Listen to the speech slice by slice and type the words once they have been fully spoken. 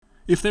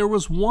If there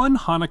was one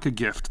Hanukkah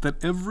gift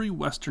that every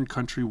Western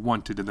country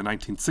wanted in the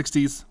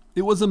 1960s,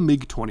 it was a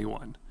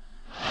MiG-21.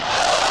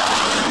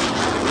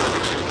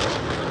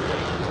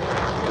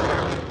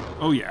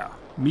 Oh yeah,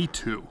 me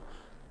too.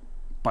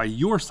 By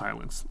your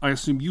silence, I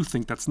assume you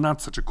think that's not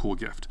such a cool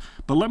gift.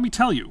 But let me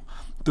tell you,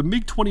 the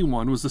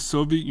MiG-21 was the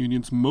Soviet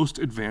Union's most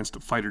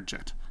advanced fighter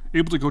jet,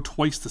 able to go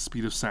twice the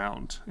speed of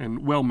sound,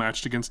 and well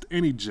matched against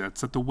any jets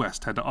that the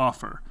West had to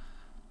offer.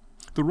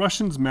 The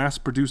Russians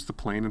mass-produced the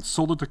plane and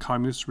sold it to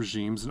communist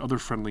regimes and other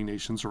friendly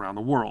nations around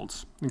the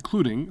world,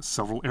 including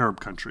several Arab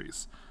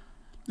countries.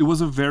 It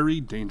was a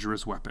very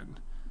dangerous weapon.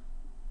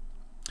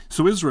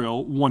 So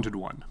Israel wanted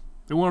one.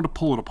 They wanted to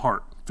pull it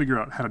apart, figure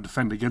out how to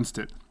defend against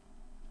it.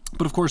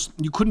 But of course,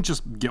 you couldn't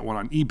just get one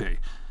on eBay.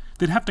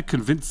 They'd have to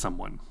convince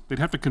someone. They'd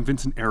have to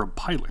convince an Arab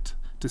pilot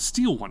to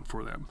steal one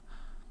for them.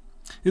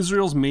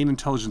 Israel's main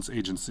intelligence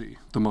agency,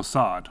 the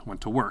Mossad,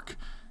 went to work,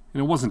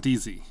 and it wasn't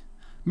easy.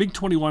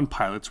 MiG-21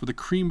 pilots were the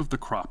cream of the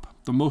crop,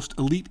 the most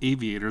elite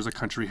aviators a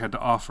country had to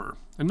offer,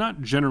 and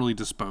not generally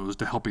disposed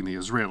to helping the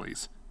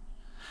Israelis.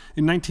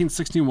 In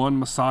 1961,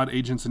 Mossad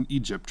agents in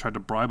Egypt tried to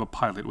bribe a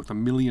pilot with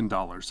 $1 million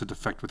to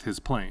defect with his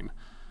plane.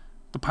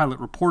 The pilot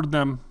reported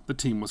them, the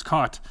team was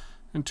caught,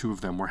 and 2 of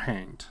them were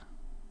hanged.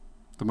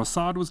 The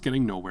Mossad was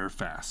getting nowhere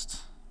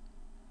fast.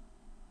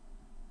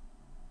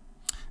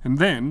 And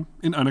then,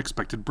 an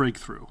unexpected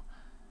breakthrough.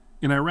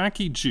 An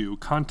Iraqi Jew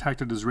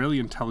contacted Israeli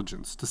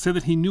intelligence to say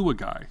that he knew a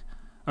guy,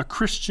 a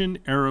Christian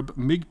Arab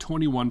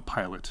MiG-21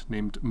 pilot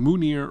named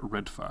Munir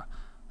Redfa,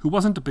 who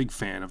wasn't a big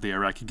fan of the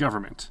Iraqi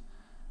government.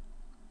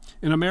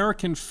 An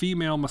American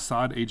female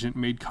Mossad agent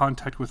made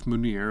contact with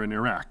Munir in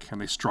Iraq,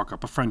 and they struck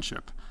up a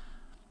friendship.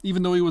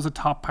 Even though he was a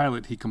top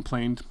pilot, he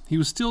complained, he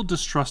was still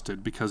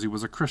distrusted because he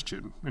was a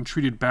Christian and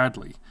treated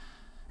badly,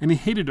 and he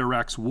hated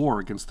Iraq's war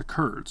against the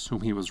Kurds,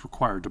 whom he was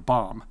required to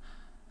bomb.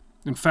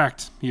 In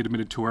fact, he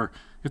admitted to her,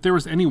 if there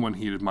was anyone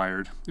he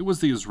admired, it was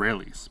the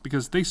Israelis,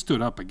 because they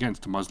stood up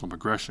against Muslim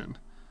aggression.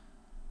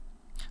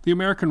 The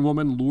American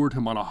woman lured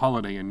him on a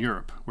holiday in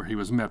Europe, where he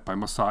was met by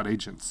Mossad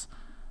agents.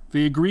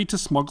 They agreed to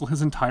smuggle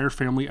his entire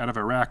family out of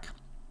Iraq,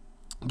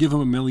 give him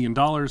 $1 million,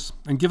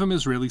 and give him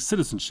Israeli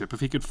citizenship if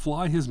he could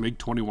fly his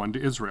MiG-21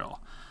 to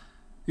Israel.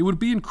 It would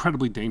be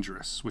incredibly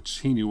dangerous, which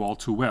he knew all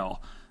too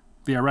well.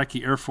 The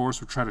Iraqi Air Force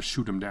would try to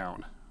shoot him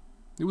down.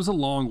 It was a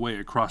long way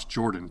across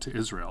Jordan to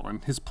Israel,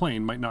 and his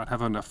plane might not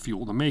have enough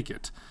fuel to make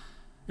it.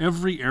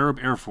 Every Arab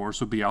Air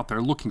Force would be out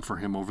there looking for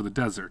him over the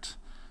desert.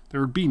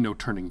 There would be no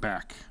turning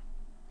back.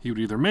 He would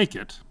either make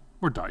it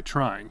or die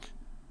trying.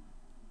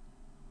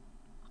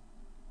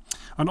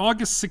 On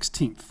August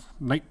 16th,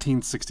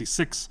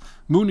 1966,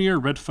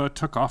 Munir Redfa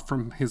took off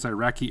from his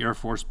Iraqi Air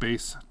Force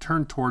base,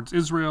 turned towards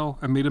Israel,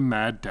 and made a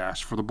mad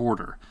dash for the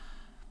border.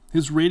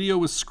 His radio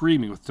was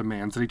screaming with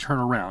demands that he turn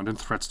around and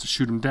threats to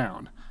shoot him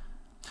down.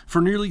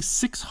 For nearly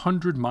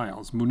 600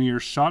 miles,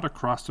 Munir shot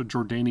across the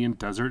Jordanian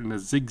desert in a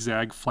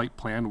zigzag flight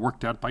plan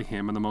worked out by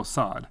him and the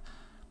Mossad.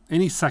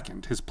 Any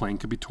second, his plane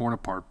could be torn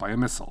apart by a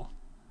missile.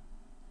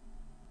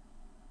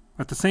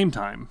 At the same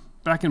time,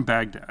 back in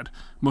Baghdad,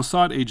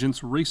 Mossad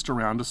agents raced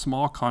around a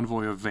small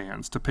convoy of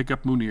vans to pick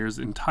up Munir's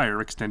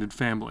entire extended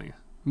family,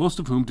 most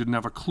of whom didn't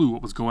have a clue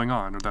what was going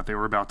on or that they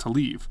were about to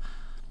leave.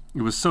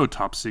 It was so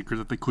top secret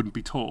that they couldn't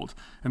be told,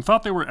 and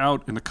thought they were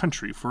out in the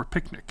country for a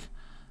picnic.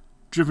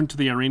 Driven to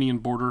the Iranian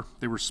border,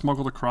 they were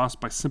smuggled across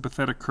by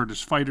sympathetic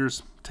Kurdish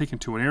fighters, taken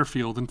to an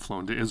airfield, and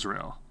flown to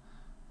Israel.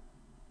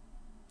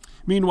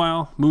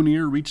 Meanwhile,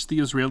 Munir reached the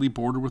Israeli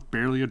border with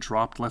barely a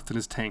drop left in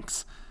his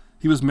tanks.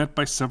 He was met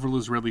by several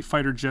Israeli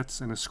fighter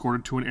jets and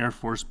escorted to an Air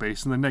Force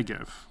base in the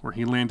Negev, where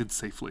he landed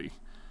safely.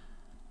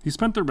 He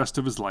spent the rest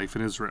of his life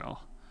in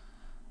Israel.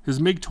 His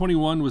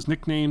MiG-21 was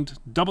nicknamed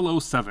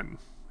 007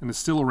 and is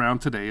still around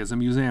today as a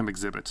museum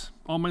exhibit,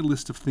 on my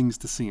list of things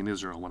to see in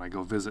Israel when I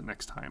go visit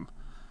next time.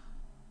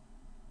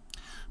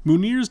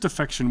 Munir's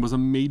defection was a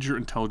major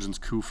intelligence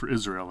coup for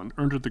Israel and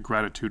earned it the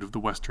gratitude of the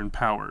Western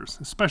powers,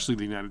 especially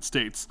the United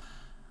States.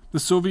 The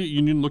Soviet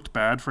Union looked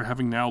bad for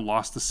having now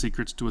lost the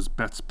secrets to his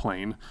Betz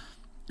plane.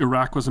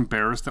 Iraq was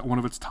embarrassed that one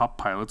of its top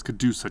pilots could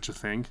do such a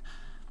thing.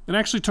 It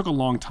actually took a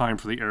long time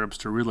for the Arabs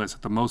to realize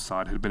that the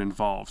Mossad had been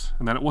involved,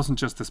 and that it wasn't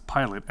just this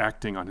pilot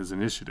acting on his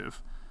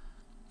initiative.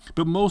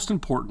 But most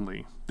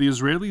importantly, the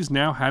Israelis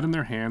now had in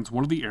their hands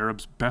one of the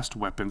Arabs' best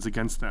weapons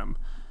against them,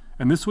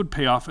 and this would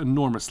pay off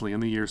enormously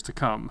in the years to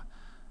come.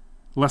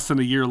 Less than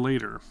a year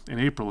later, in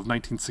April of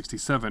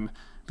 1967,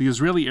 the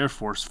Israeli Air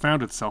Force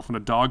found itself in a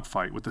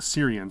dogfight with the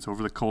Syrians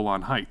over the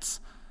Golan Heights.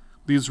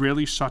 The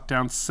Israelis shot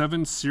down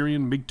 7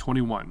 Syrian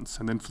MiG-21s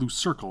and then flew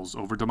circles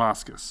over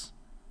Damascus,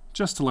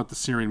 just to let the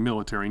Syrian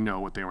military know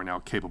what they were now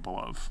capable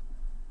of.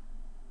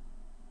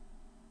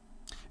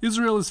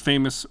 Israel is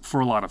famous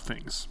for a lot of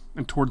things,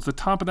 and towards the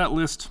top of that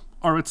list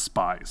are its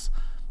spies.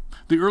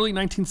 The early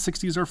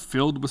 1960s are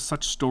filled with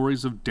such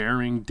stories of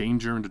daring,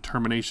 danger, and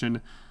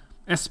determination.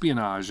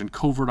 Espionage and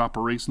covert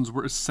operations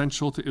were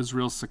essential to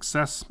Israel's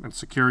success and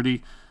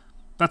security.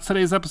 That's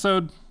today's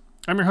episode.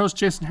 I'm your host,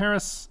 Jason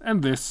Harris,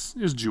 and this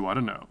is Jew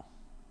Oughta Know.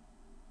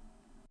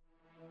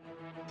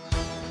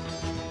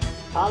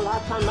 על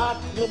הקמת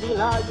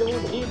מדינה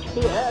יהודית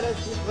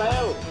בארץ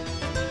ישראל.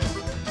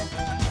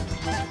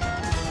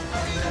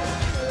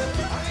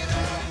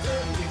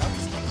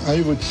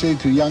 I would say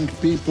to young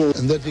people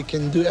that we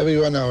can do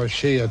everyone our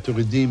share to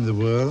redeem the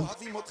world.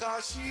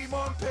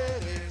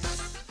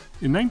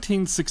 In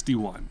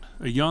 1961,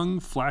 a young,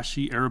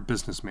 flashy Arab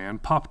businessman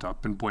popped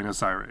up in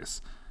Buenos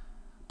Aires.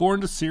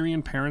 Born to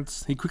Syrian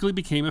parents, he quickly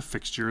became a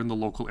fixture in the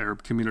local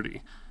Arab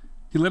community.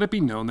 He let it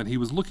be known that he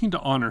was looking to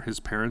honor his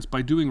parents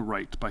by doing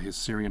right by his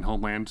Syrian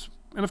homeland,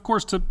 and of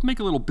course to make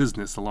a little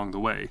business along the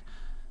way.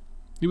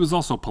 He was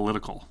also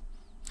political.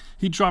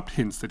 He dropped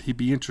hints that he'd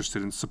be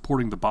interested in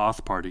supporting the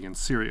Ba'ath Party in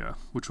Syria,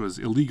 which was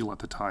illegal at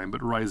the time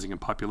but rising in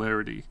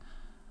popularity.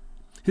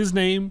 His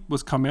name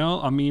was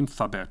Kamel Amin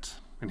Thabet,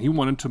 and he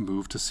wanted to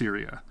move to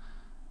Syria.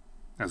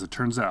 As it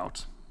turns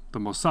out, the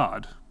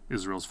Mossad,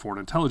 Israel's foreign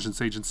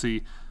intelligence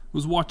agency,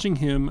 was watching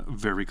him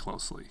very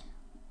closely.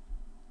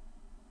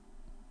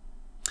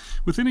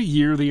 Within a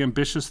year, the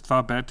ambitious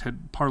Thabet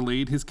had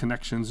parlayed his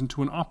connections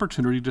into an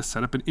opportunity to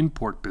set up an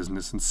import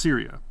business in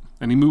Syria,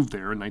 and he moved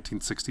there in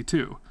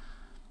 1962.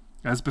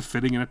 As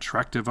befitting an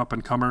attractive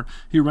up-and-comer,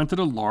 he rented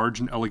a large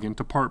and elegant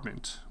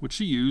apartment, which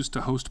he used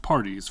to host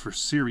parties for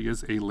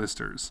Syria's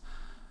A-listers.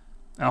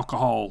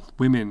 Alcohol,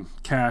 women,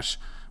 cash,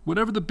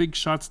 whatever the big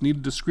shots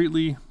needed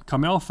discreetly,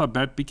 Kamel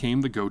Thabet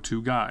became the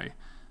go-to guy.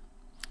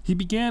 He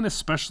began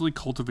especially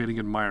cultivating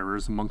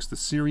admirers amongst the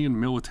Syrian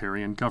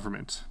military and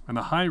government, and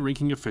the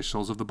high-ranking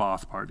officials of the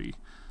Ba'ath Party.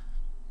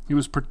 He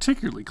was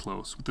particularly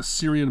close with the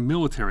Syrian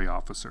military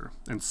officer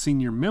and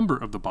senior member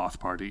of the Ba'ath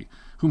Party,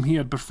 whom he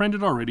had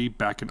befriended already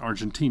back in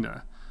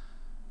Argentina.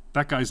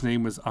 That guy's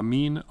name was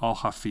Amin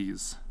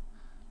al-Hafiz.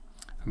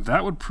 And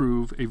that would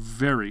prove a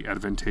very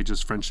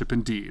advantageous friendship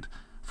indeed,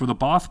 for the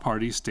Ba'ath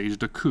Party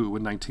staged a coup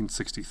in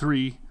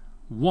 1963,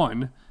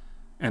 won,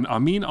 and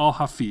Amin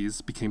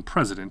al-Hafiz became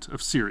president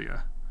of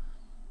Syria.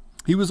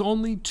 He was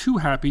only too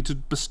happy to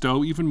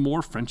bestow even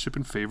more friendship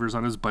and favors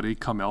on his buddy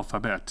Kamel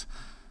Thabet.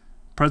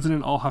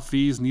 President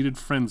al-Hafiz needed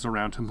friends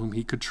around him whom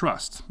he could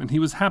trust, and he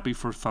was happy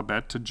for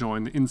Thabet to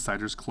join the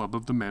insiders club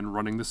of the men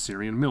running the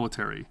Syrian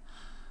military.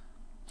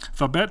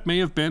 Thabet may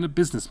have been a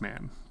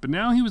businessman, but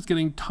now he was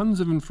getting tons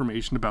of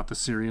information about the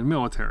Syrian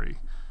military,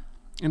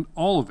 and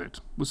all of it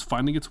was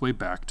finding its way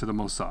back to the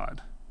Mossad.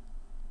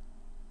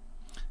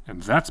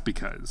 And that's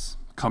because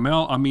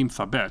Kamel Amin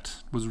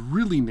Thabet was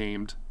really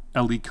named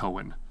Eli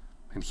Cohen,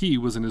 and he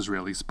was an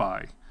Israeli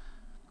spy.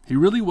 He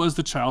really was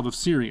the child of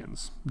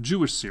Syrians,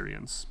 Jewish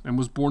Syrians, and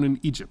was born in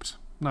Egypt,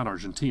 not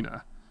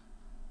Argentina.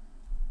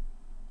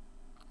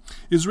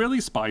 Israeli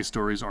spy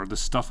stories are the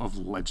stuff of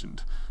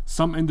legend.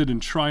 Some ended in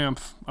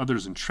triumph,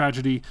 others in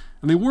tragedy,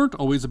 and they weren't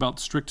always about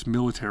strict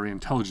military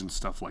intelligence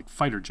stuff like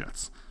fighter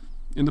jets.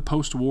 In the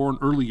post-war and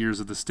early years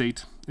of the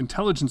state,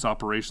 intelligence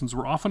operations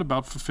were often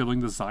about fulfilling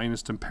the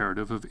Zionist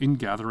imperative of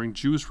ingathering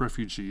Jewish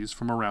refugees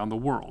from around the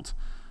world.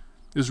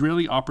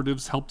 Israeli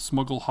operatives helped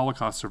smuggle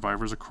Holocaust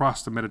survivors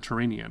across the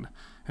Mediterranean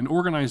and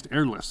organized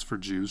airlifts for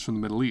Jews from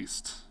the Middle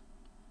East.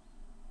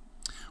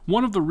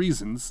 One of the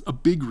reasons, a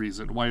big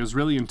reason, why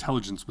Israeli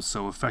intelligence was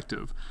so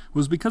effective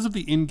was because of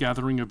the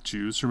ingathering of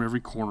Jews from every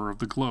corner of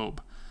the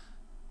globe.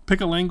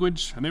 Pick a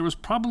language, and there was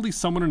probably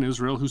someone in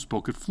Israel who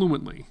spoke it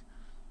fluently.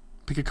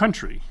 Pick a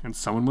country, and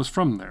someone was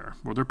from there,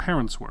 or their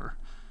parents were.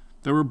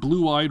 There were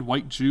blue-eyed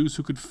white Jews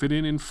who could fit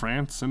in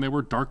France, and there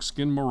were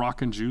dark-skinned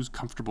Moroccan Jews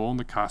comfortable in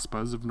the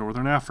Kasbahs of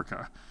northern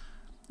Africa.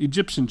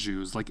 Egyptian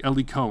Jews like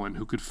Eli Cohen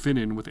who could fit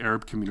in with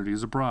Arab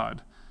communities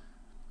abroad.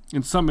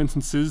 In some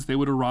instances, they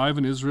would arrive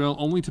in Israel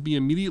only to be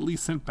immediately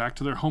sent back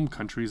to their home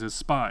countries as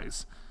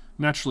spies,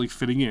 naturally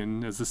fitting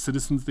in as the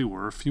citizens they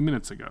were a few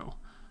minutes ago.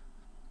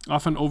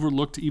 Often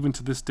overlooked even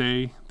to this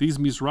day, these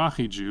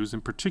Mizrahi Jews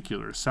in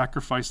particular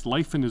sacrificed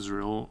life in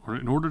Israel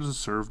in order to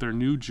serve their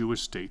new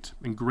Jewish state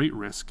in great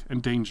risk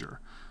and danger.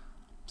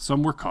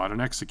 Some were caught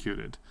and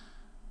executed.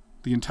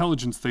 The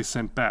intelligence they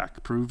sent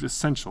back proved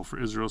essential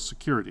for Israel's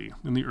security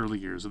in the early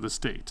years of the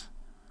state.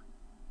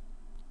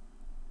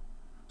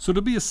 So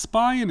to be a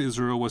spy in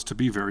Israel was to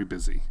be very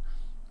busy.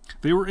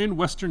 They were in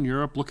Western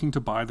Europe looking to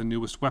buy the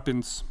newest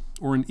weapons,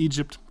 or in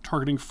Egypt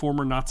targeting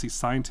former Nazi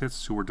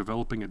scientists who were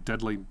developing a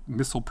deadly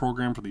missile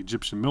program for the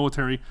Egyptian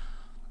military,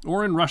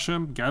 or in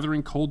Russia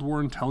gathering Cold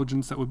War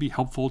intelligence that would be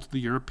helpful to the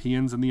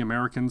Europeans and the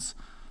Americans,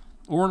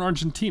 or in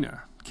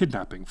Argentina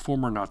kidnapping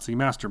former Nazi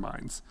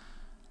masterminds.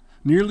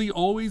 Nearly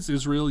always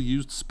Israel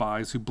used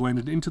spies who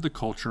blended into the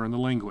culture and the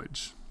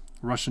language.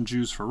 Russian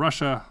Jews for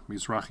Russia,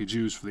 Mizrahi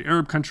Jews for the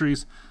Arab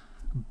countries.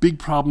 Big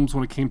problems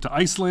when it came to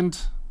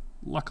Iceland.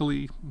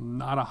 Luckily,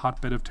 not a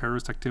hotbed of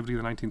terrorist activity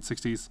in the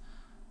 1960s.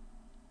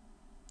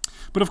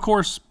 But of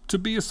course, to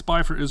be a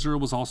spy for Israel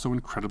was also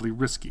incredibly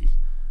risky,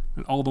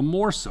 and all the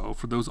more so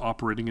for those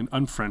operating in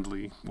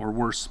unfriendly, or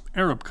worse,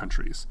 Arab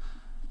countries.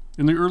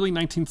 In the early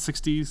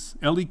 1960s,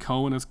 Eli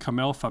Cohen as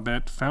Kamel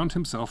Thabet found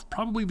himself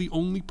probably the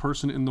only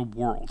person in the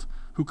world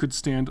who could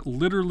stand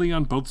literally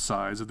on both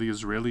sides of the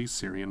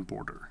Israeli-Syrian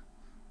border.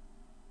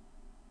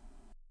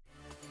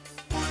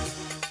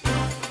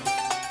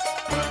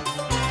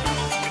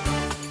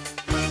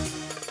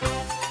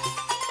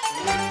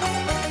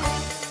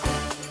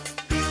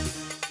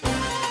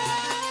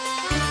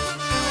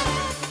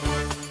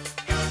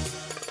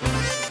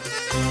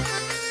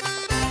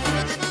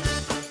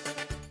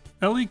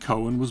 Eli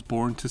Cohen was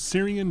born to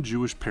Syrian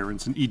Jewish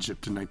parents in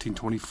Egypt in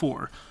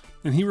 1924,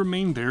 and he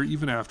remained there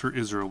even after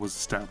Israel was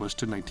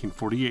established in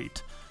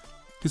 1948.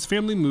 His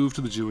family moved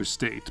to the Jewish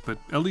state, but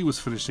Eli was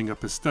finishing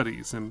up his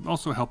studies and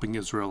also helping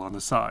Israel on the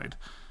side.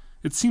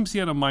 It seems he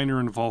had a minor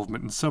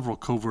involvement in several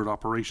covert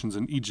operations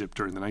in Egypt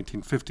during the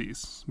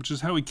 1950s, which is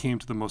how he came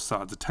to the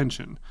Mossad's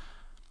attention.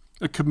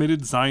 A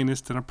committed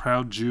Zionist and a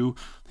proud Jew,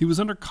 he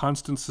was under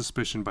constant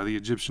suspicion by the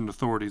Egyptian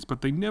authorities,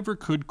 but they never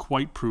could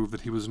quite prove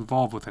that he was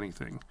involved with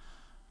anything.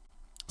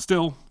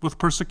 Still, with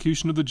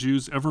persecution of the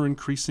Jews ever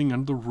increasing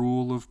under the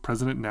rule of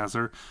President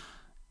Nasser,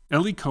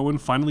 Eli Cohen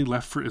finally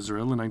left for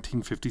Israel in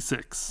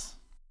 1956.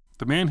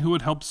 The man who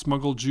had helped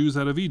smuggle Jews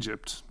out of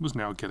Egypt was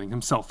now getting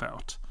himself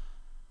out.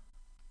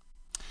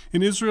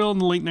 In Israel in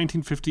the late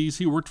 1950s,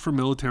 he worked for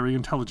military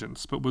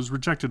intelligence, but was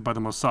rejected by the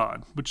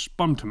Mossad, which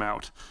bummed him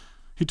out.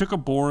 He took a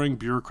boring,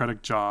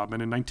 bureaucratic job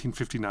and in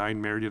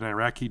 1959 married an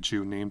Iraqi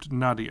Jew named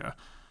Nadia.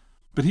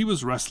 But he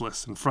was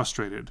restless and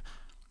frustrated.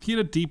 He had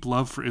a deep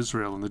love for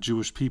Israel and the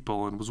Jewish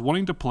people and was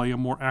wanting to play a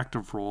more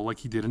active role like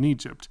he did in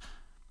Egypt.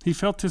 He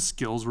felt his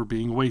skills were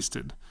being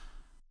wasted.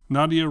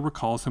 Nadia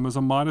recalls him as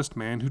a modest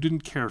man who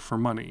didn't care for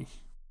money.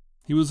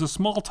 He was a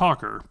small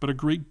talker, but a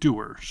great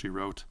doer, she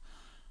wrote.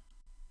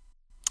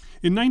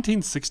 In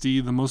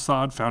 1960, the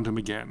Mossad found him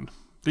again.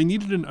 They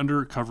needed an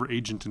undercover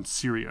agent in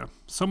Syria,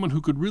 someone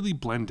who could really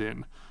blend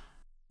in.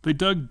 They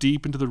dug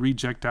deep into the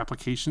reject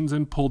applications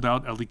and pulled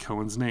out Eli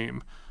Cohen's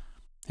name.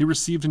 He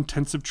received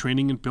intensive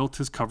training and built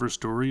his cover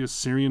story as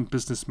Syrian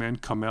businessman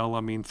Kamel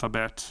Amin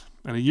Thabet,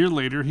 and a year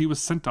later he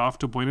was sent off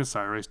to Buenos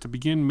Aires to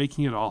begin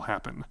making it all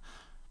happen.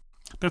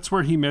 That's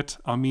where he met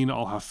Amin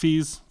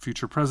al-Hafiz,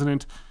 future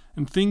president,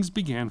 and things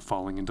began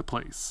falling into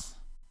place.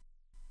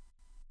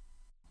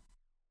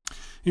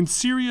 In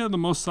Syria, the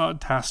Mossad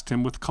tasked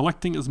him with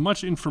collecting as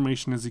much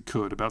information as he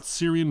could about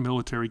Syrian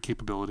military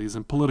capabilities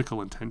and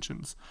political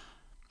intentions.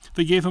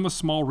 They gave him a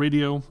small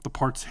radio, the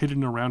parts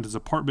hidden around his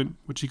apartment,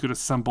 which he could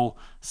assemble,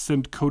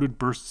 send coded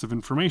bursts of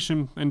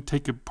information, and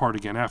take apart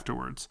again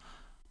afterwards.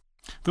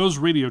 Those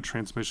radio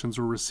transmissions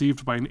were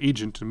received by an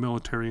agent in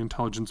military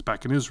intelligence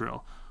back in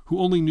Israel, who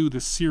only knew the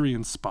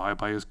Syrian spy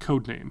by his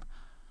code name.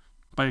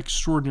 By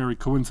extraordinary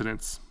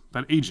coincidence,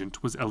 that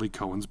agent was Eli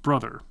Cohen's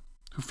brother,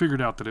 who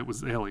figured out that it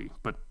was Eli,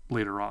 but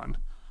later on.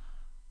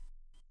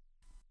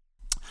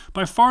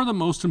 By far the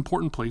most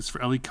important place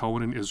for Eli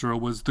Cohen in Israel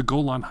was the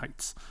Golan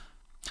Heights.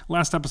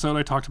 Last episode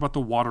I talked about the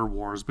water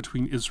wars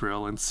between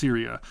Israel and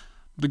Syria.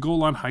 The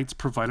Golan Heights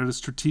provided a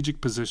strategic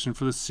position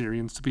for the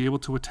Syrians to be able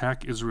to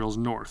attack Israel's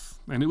north,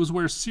 and it was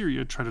where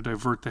Syria tried to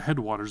divert the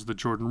headwaters of the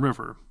Jordan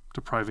River,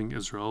 depriving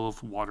Israel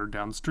of water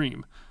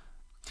downstream.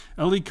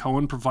 Eli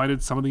Cohen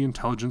provided some of the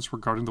intelligence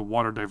regarding the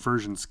water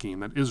diversion scheme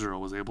that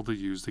Israel was able to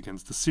use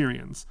against the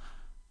Syrians.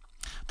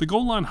 The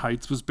Golan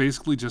Heights was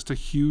basically just a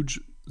huge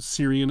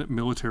Syrian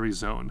military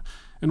zone,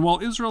 and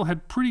while Israel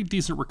had pretty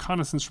decent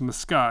reconnaissance from the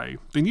sky,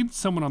 they needed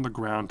someone on the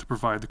ground to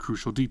provide the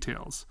crucial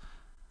details.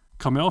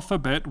 Kamel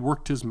Thabet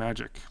worked his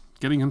magic,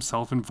 getting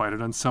himself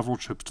invited on several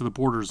trips to the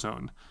border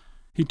zone.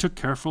 He took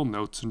careful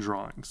notes and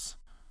drawings.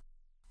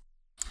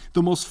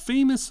 The most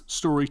famous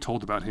story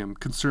told about him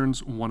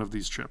concerns one of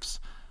these trips.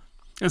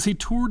 As he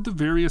toured the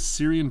various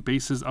Syrian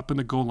bases up in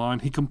the Golan,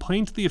 he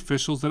complained to the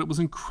officials that it was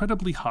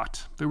incredibly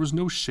hot. There was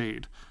no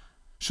shade.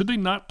 Should they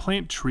not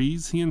plant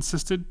trees, he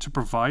insisted, to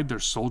provide their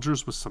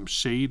soldiers with some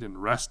shade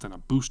and rest and a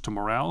boost to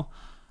morale?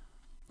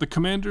 The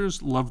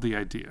commanders loved the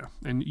idea,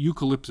 and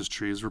eucalyptus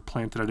trees were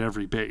planted at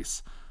every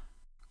base.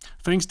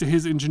 Thanks to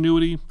his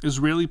ingenuity,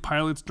 Israeli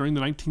pilots during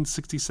the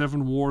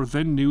 1967 war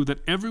then knew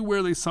that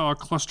everywhere they saw a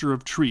cluster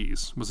of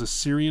trees was a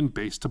Syrian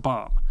base to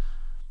bomb.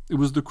 It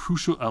was the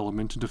crucial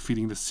element in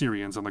defeating the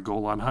Syrians on the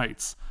Golan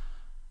Heights.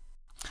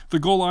 The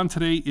Golan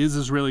today is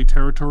Israeli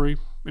territory,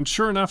 and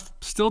sure enough,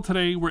 still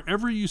today,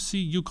 wherever you see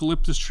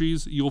eucalyptus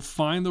trees, you'll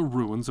find the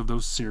ruins of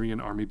those Syrian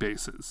army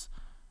bases.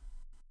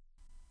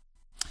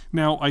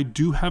 Now, I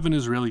do have an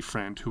Israeli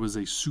friend who was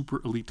a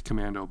super elite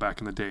commando back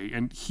in the day,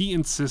 and he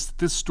insists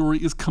this story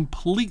is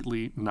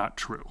completely not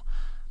true.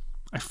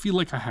 I feel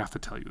like I have to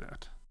tell you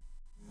that.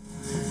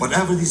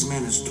 Whatever this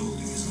man has told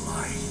you is a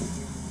lie.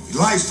 He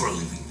lies for a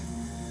living.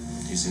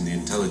 He's in the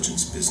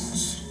intelligence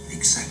business.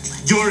 Exactly.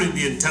 You're in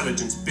the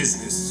intelligence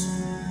business.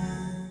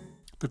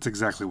 That's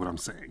exactly what I'm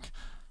saying.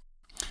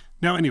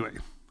 Now anyway,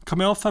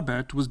 Kamel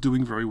Thabet was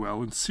doing very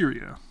well in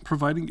Syria,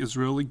 providing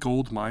Israel a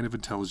gold mine of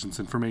intelligence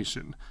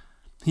information.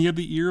 He had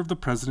the ear of the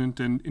president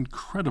and,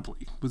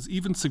 incredibly, was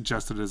even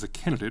suggested as a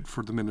candidate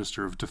for the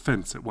Minister of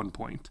Defense at one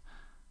point.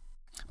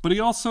 But he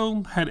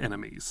also had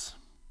enemies,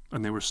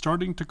 and they were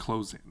starting to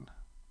close in.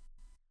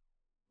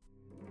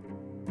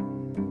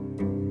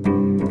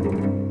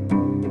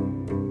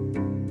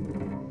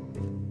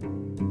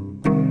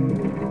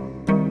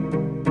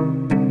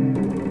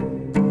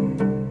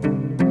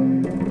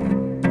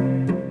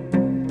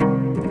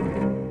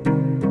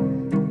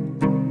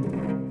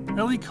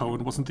 Eli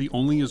Cohen wasn't the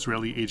only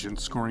Israeli agent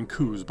scoring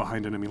coups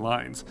behind enemy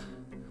lines.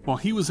 While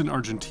he was in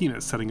Argentina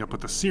setting up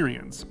with the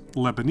Syrians,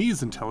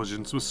 Lebanese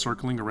intelligence was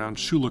circling around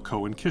Shula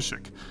Cohen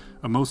Kishik,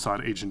 a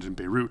Mossad agent in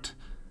Beirut.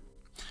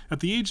 At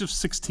the age of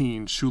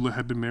 16, Shula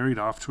had been married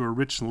off to a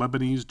rich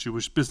Lebanese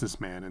Jewish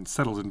businessman and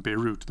settled in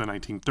Beirut in the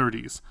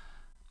 1930s.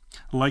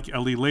 Like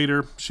Ellie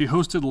later, she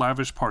hosted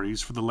lavish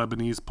parties for the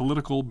Lebanese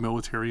political,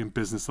 military, and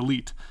business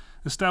elite,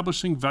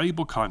 establishing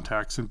valuable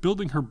contacts and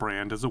building her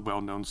brand as a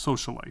well-known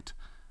socialite.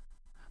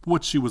 But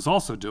what she was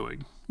also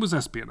doing was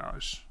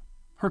espionage.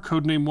 Her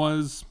codename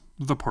was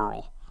the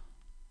Pearl.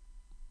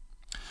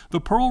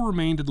 The Pearl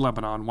remained in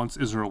Lebanon once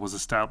Israel was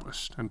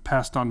established, and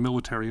passed on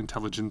military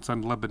intelligence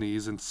on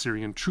Lebanese and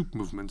Syrian troop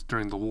movements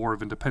during the War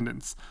of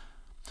Independence.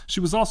 She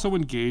was also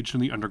engaged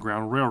in the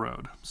Underground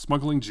Railroad,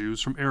 smuggling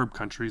Jews from Arab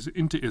countries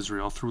into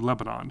Israel through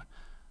Lebanon,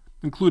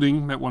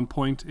 including, at one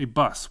point, a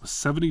bus with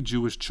 70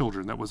 Jewish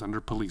children that was under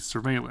police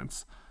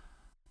surveillance.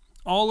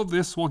 All of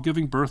this while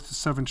giving birth to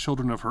 7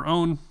 children of her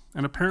own,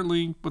 and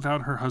apparently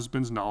without her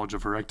husband's knowledge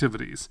of her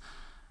activities.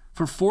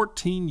 For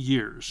 14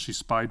 years she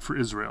spied for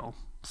Israel,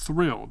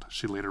 thrilled,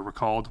 she later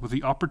recalled, with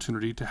the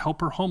opportunity to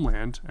help her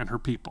homeland and her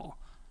people.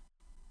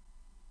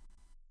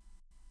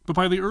 But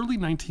by the early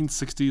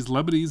 1960s,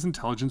 Lebanese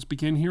intelligence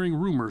began hearing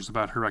rumors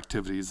about her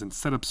activities and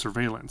set up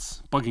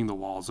surveillance, bugging the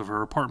walls of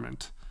her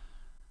apartment.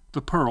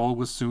 The Pearl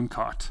was soon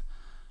caught.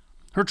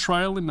 Her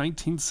trial in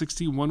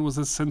 1961 was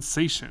a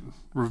sensation,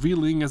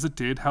 revealing as it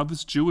did how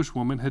this Jewish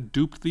woman had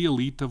duped the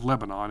elite of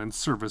Lebanon in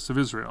service of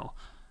Israel.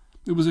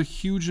 It was a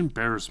huge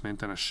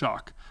embarrassment and a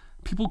shock.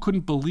 People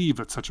couldn't believe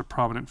that such a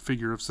prominent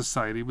figure of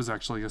society was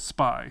actually a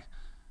spy.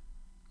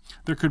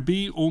 There could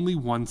be only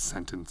one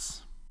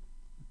sentence: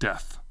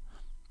 death.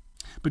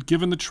 But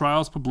given the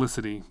trial's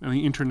publicity and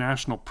the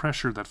international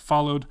pressure that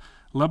followed,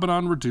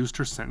 Lebanon reduced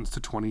her sentence to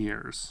 20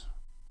 years.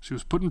 She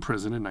was put in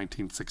prison in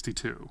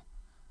 1962.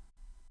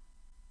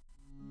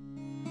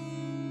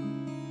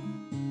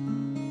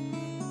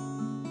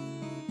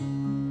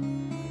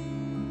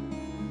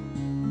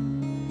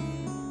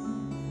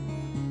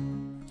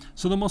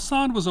 So the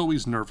Mossad was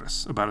always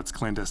nervous about its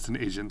clandestine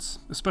agents,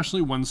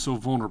 especially one so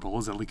vulnerable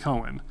as Eli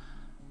Cohen.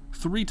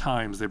 3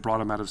 times they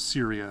brought him out of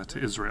Syria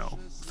to Israel,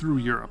 through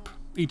Europe,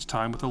 each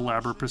time with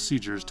elaborate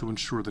procedures to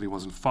ensure that he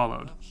wasn't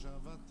followed.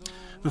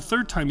 The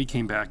 3rd time he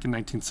came back in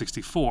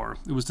 1964,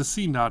 it was to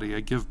see Nadia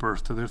give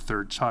birth to their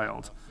 3rd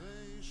child.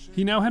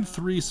 He now had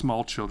 3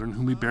 small children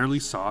whom he barely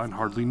saw and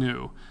hardly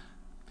knew.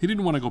 He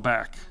didn't want to go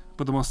back,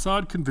 but the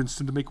Mossad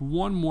convinced him to make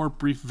one more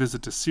brief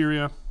visit to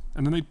Syria,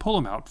 and then they'd pull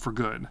him out for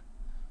good.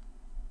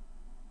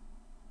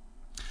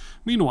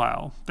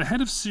 Meanwhile, the head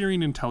of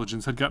Syrian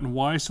intelligence had gotten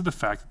wise to the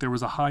fact that there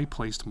was a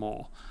high-placed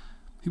mole.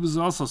 He was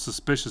also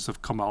suspicious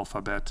of Kamal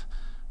Fabet.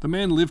 The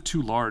man lived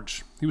too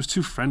large, he was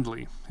too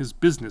friendly, his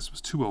business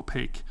was too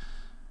opaque.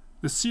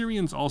 The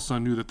Syrians also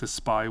knew that this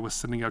spy was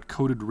sending out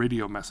coded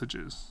radio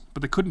messages,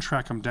 but they couldn't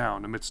track him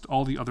down amidst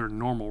all the other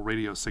normal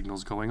radio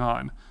signals going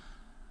on.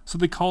 So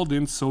they called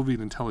in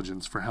Soviet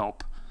intelligence for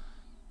help.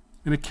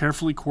 In a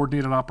carefully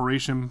coordinated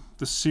operation,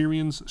 the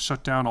Syrians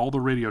shut down all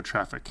the radio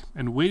traffic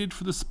and waited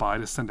for the spy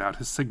to send out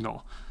his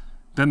signal.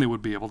 Then they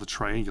would be able to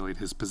triangulate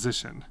his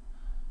position.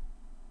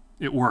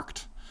 It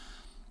worked.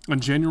 On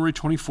January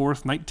 24,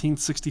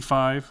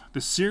 1965, the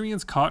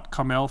Syrians caught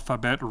Kamal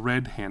Fabet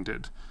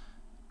red-handed.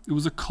 It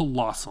was a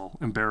colossal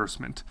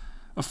embarrassment.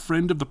 A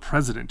friend of the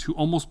president who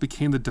almost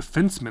became the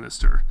defense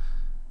minister.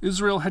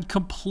 Israel had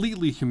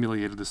completely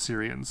humiliated the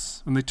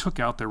Syrians, and they took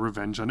out their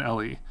revenge on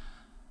Eli.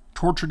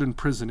 Tortured in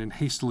prison and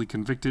hastily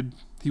convicted,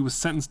 he was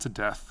sentenced to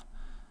death.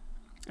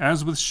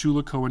 As with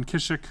Shula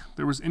Cohen-Kishik,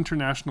 there was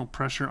international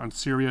pressure on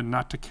Syria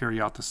not to carry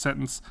out the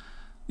sentence.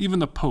 Even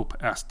the Pope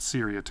asked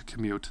Syria to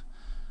commute.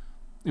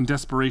 In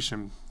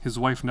desperation, his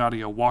wife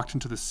Nadia walked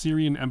into the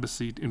Syrian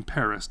embassy in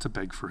Paris to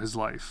beg for his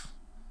life.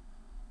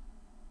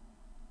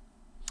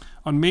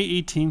 On May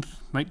 18,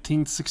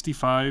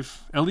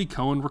 1965, Eli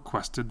Cohen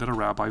requested that a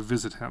rabbi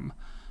visit him.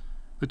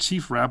 The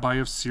chief rabbi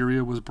of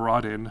Syria was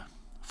brought in,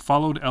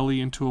 followed Eli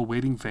into a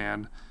waiting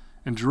van,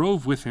 and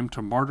drove with him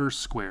to Martyrs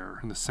Square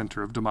in the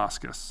center of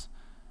Damascus.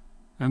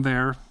 And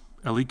there,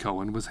 Eli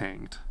Cohen was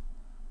hanged.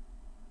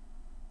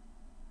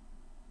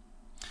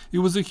 It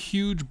was a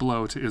huge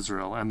blow to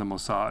Israel and the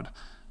Mossad.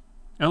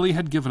 Eli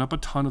had given up a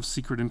ton of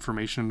secret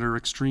information under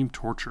extreme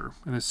torture,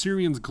 and the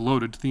Syrians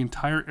gloated to the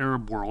entire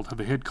Arab world how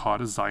they had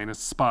caught a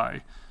Zionist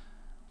spy.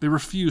 They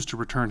refused to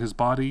return his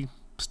body,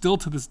 still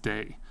to this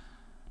day.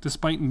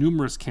 Despite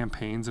numerous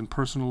campaigns and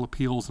personal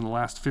appeals in the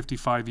last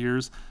 55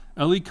 years,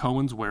 Eli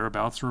Cohen's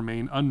whereabouts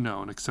remain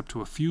unknown except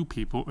to a few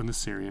people in the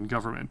Syrian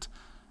government.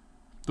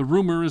 The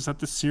rumor is that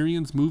the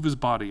Syrians move his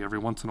body every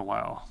once in a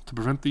while to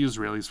prevent the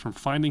Israelis from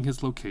finding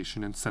his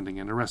location and sending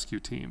in a rescue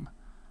team.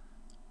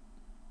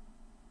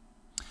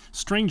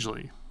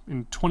 Strangely,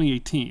 in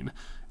 2018,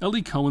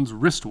 Eli Cohen's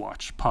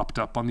wristwatch popped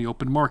up on the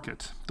open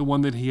market, the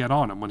one that he had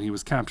on him when he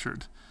was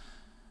captured.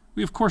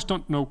 We of course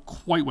don't know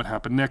quite what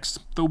happened next,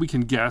 though we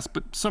can guess,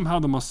 but somehow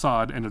the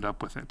Mossad ended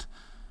up with it.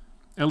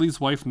 Eli's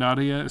wife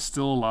Nadia is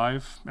still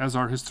alive, as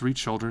are his 3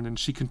 children, and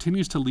she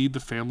continues to lead the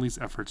family's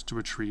efforts to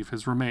retrieve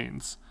his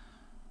remains.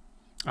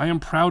 I am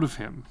proud of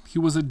him. He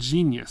was a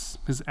genius.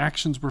 His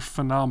actions were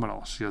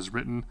phenomenal, she has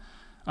written.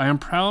 I am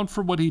proud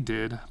for what he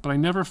did, but I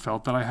never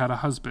felt that I had a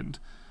husband.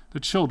 The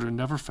children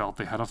never felt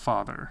they had a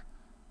father.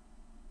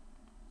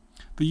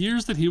 The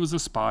years that he was a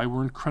spy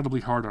were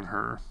incredibly hard on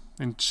her,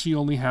 and she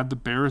only had the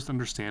barest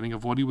understanding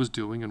of what he was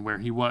doing and where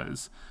he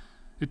was.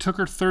 It took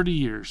her 30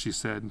 years, she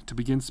said, to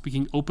begin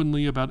speaking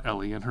openly about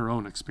Ellie and her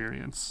own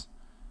experience.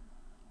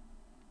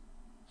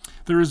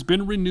 There has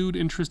been renewed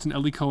interest in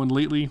Ellie Cohen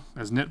lately,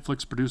 as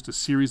Netflix produced a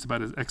series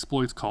about his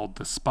exploits called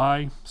The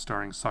Spy,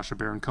 starring Sacha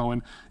Baron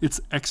Cohen.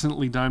 It's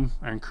excellently done.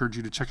 I encourage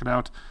you to check it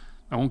out.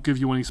 I won't give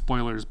you any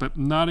spoilers, but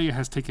Nadia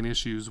has taken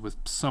issues with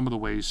some of the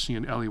ways she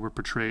and Ellie were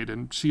portrayed,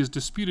 and she has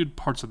disputed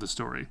parts of the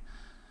story.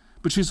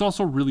 But she's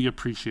also really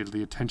appreciated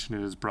the attention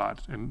it has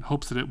brought, and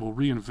hopes that it will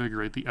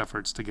reinvigorate the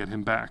efforts to get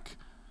him back.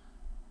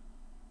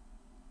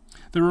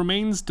 There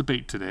remains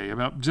debate today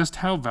about just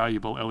how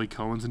valuable Ellie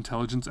Cohen's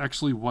intelligence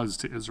actually was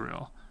to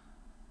Israel.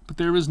 But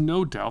there is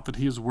no doubt that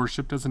he is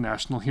worshipped as a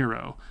national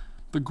hero,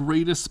 the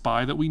greatest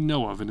spy that we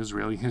know of in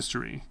Israeli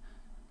history.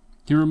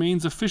 He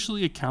remains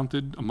officially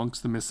accounted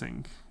amongst the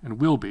missing, and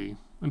will be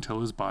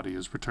until his body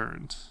is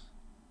returned.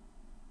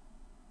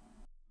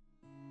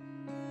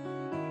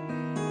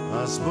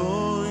 אז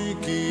בואי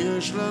כי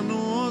יש לנו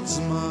עוד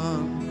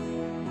זמן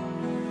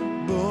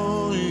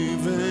בואי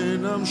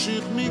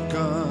ונמשיך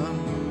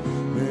מכאן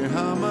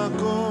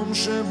מהמקום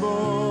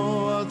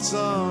שבו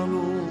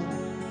עצרנו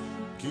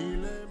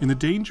In the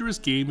dangerous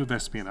game of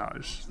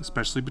espionage,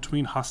 especially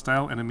between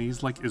hostile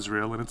enemies like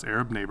Israel and its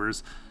Arab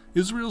neighbors,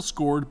 Israel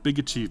scored big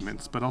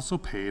achievements but also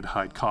paid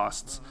high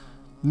costs.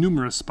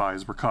 Numerous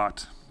spies were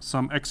caught,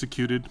 some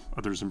executed,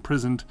 others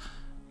imprisoned,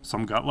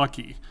 some got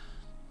lucky.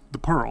 The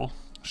Pearl,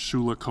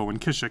 Shula Cohen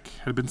Kishik,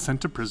 had been sent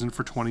to prison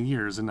for 20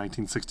 years in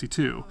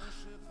 1962,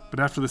 but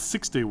after the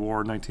Six-Day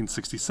War in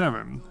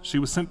 1967, she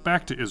was sent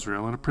back to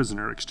Israel in a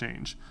prisoner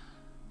exchange.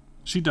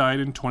 She died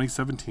in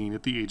 2017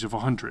 at the age of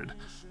 100,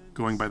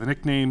 going by the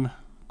nickname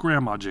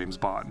Grandma James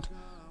Bond.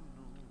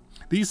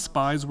 These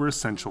spies were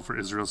essential for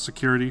Israel's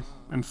security,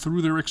 and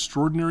through their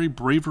extraordinary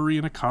bravery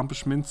and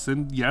accomplishments,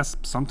 and yes,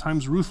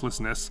 sometimes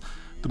ruthlessness,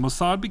 the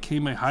Mossad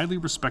became a highly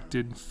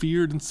respected,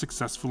 feared, and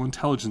successful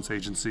intelligence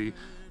agency,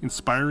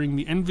 inspiring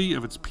the envy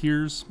of its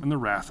peers and the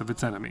wrath of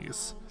its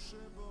enemies.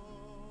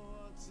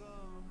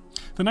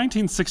 The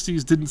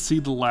 1960s didn't see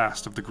the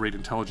last of the great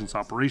intelligence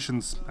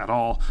operations at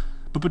all,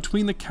 but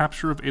between the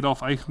capture of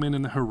Adolf Eichmann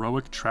and the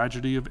heroic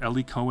tragedy of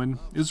Ellie Cohen,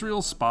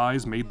 Israel's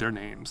spies made their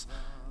names,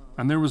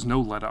 and there was no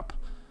let-up.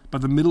 By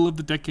the middle of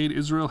the decade,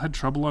 Israel had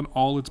trouble on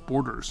all its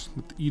borders,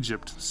 with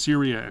Egypt,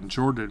 Syria, and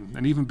Jordan,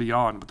 and even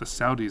beyond with the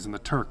Saudis and the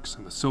Turks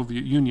and the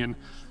Soviet Union.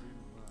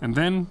 And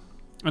then,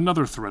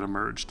 another threat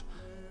emerged.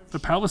 The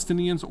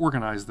Palestinians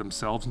organized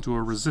themselves into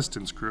a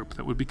resistance group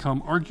that would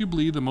become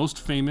arguably the most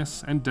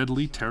famous and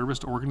deadly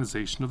terrorist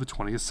organization of the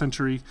 20th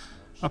century,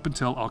 up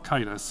until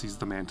Al-Qaeda seized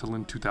the mantle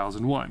in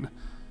 2001.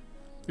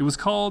 It was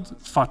called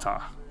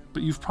Fatah,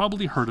 but you've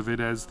probably heard of it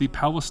as the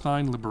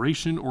Palestine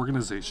Liberation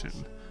Organization,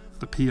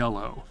 the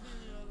PLO.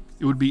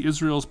 It would be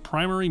Israel's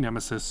primary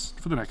nemesis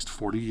for the next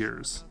 40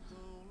 years.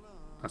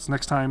 That's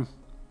next time.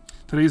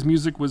 Today's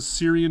music was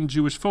Syrian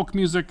Jewish folk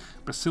music,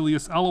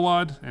 Basilius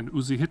Alawad and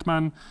Uzi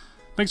Hitman.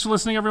 Thanks for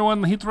listening,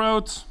 everyone.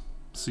 Hitraot.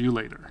 See you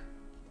later.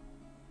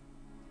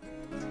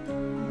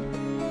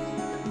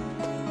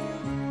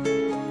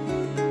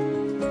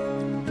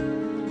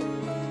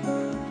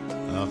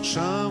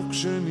 עכשיו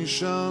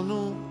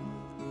כשנשארנו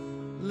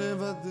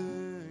לבדנו